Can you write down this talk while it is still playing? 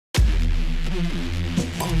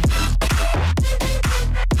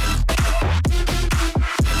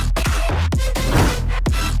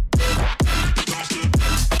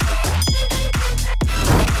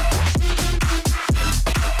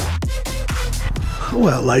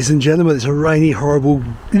Well, ladies and gentlemen, it's a rainy, horrible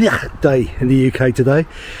day in the UK today,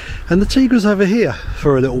 and the Tigra's over here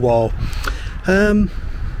for a little while.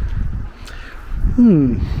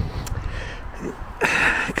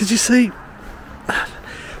 Because you see,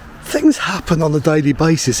 things happen on a daily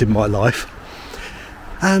basis in my life,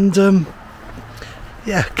 and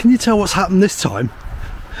yeah, can you tell what's happened this time?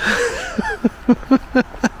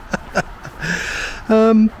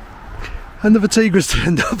 Another Tigra's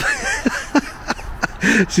turned up.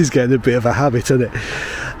 She's getting a bit of a habit, isn't it?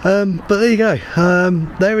 But there you go.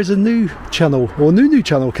 There is a new channel, or new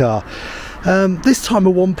channel car. This time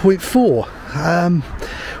a 1.4.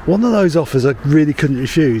 One of those offers I really couldn't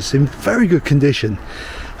refuse. In very good condition.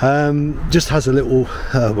 Just has a little,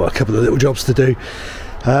 well, a couple of little jobs to do.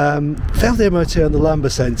 Failed the MOT on the lambda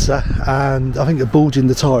sensor, and I think a bulge in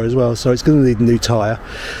the tyre as well, so it's going to need a new tyre.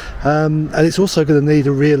 And it's also going to need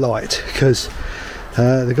a rear light, because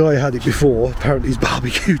the guy who had it before, apparently his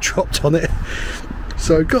barbecue dropped on it.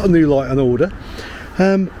 So got a new light on order.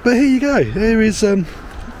 But here you go, here is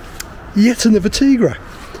yet another Tigra.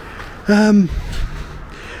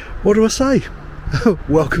 What do I say?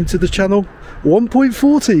 Welcome to the channel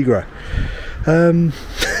 1.4 Tigra.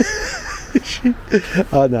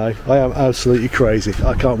 I know, I am absolutely crazy.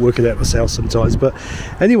 I can't work it out myself sometimes, but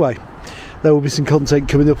anyway, there will be some content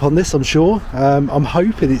coming up on this, I'm sure. I'm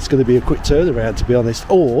hoping it's going to be a quick turnaround, to be honest,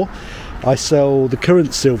 or I sell the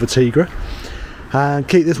current silver Tigra and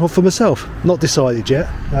keep this one for myself. Not decided yet.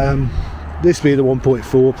 This being the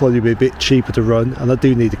 1.4, probably be a bit cheaper to run, and I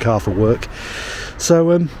do need a car for work.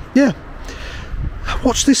 So yeah,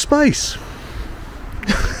 watch this space.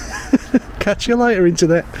 Catch you later,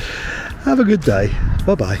 internet. Have a good day.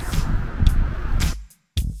 Bye bye.